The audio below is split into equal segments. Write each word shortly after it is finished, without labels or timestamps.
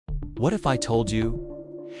What if I told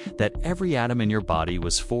you that every atom in your body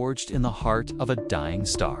was forged in the heart of a dying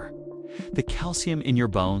star? The calcium in your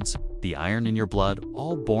bones, the iron in your blood,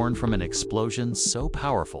 all born from an explosion so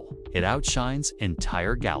powerful it outshines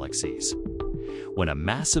entire galaxies. When a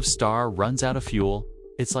massive star runs out of fuel,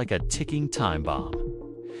 it's like a ticking time bomb.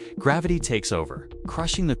 Gravity takes over,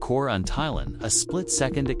 crushing the core until in a split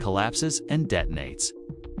second it collapses and detonates.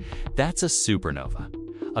 That's a supernova,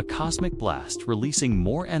 a cosmic blast releasing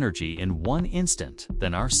more energy in one instant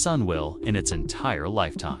than our sun will in its entire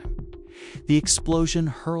lifetime. The explosion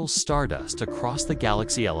hurls stardust across the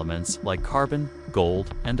galaxy elements like carbon,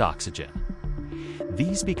 gold, and oxygen.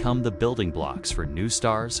 These become the building blocks for new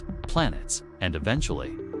stars, planets, and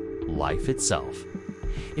eventually, life itself.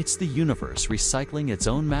 It's the universe recycling its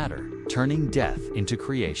own matter, turning death into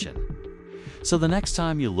creation. So the next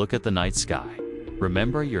time you look at the night sky,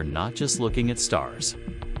 remember you're not just looking at stars.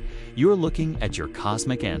 You're looking at your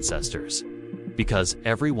cosmic ancestors, because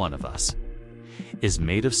every one of us is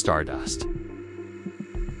made of stardust.